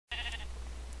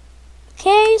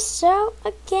So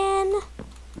again,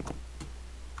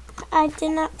 I did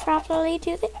not properly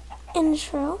do the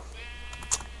intro.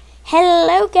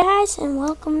 Hello guys, and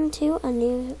welcome to a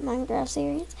new Minecraft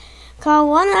series called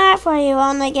One Life, where you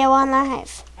only get one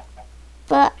life.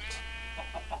 But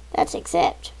that's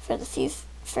except for the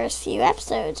first few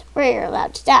episodes where you're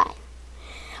allowed to die.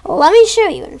 Let me show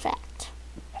you, in fact.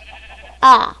 You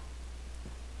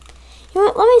know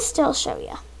what, let me still show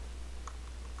you.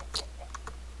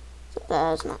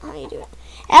 That's not how you do it.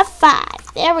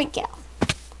 F5. There we go.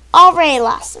 Already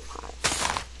lost some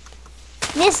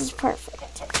hearts. This is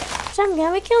perfect. So I'm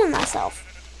going to be killing myself.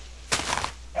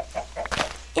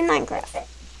 In Minecraft.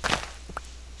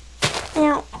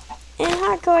 Now, in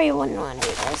hardcore you wouldn't want to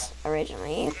do this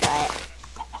originally, but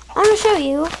I'm going to show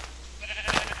you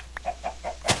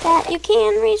that you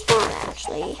can respawn,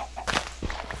 actually,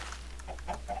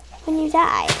 when you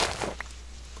die.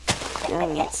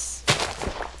 Knowing it's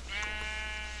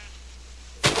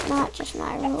not just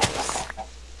my rules.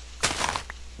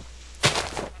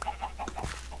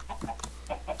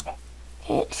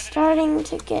 It's starting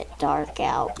to get dark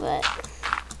out, but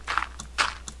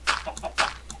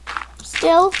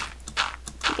still,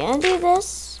 I'm gonna do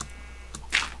this.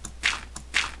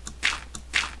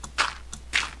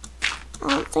 I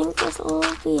don't think this will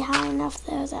be high enough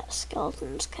though that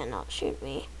skeletons cannot shoot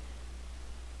me.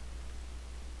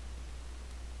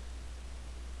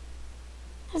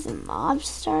 Have the mob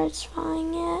started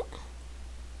spawning yet?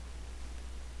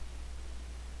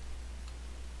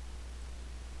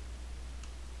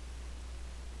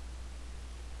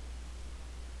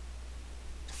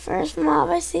 First mob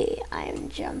I see, I am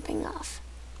jumping off.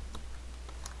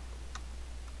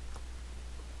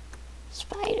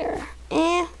 Spider.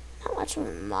 Not much of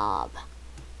a mob.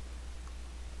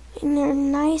 And they're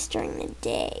nice during the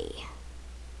day.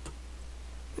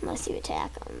 Unless you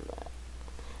attack them, but...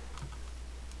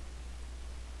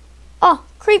 Oh,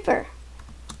 creeper.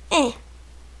 You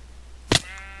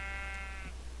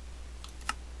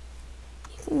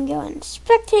can go and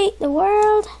spectate the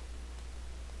world.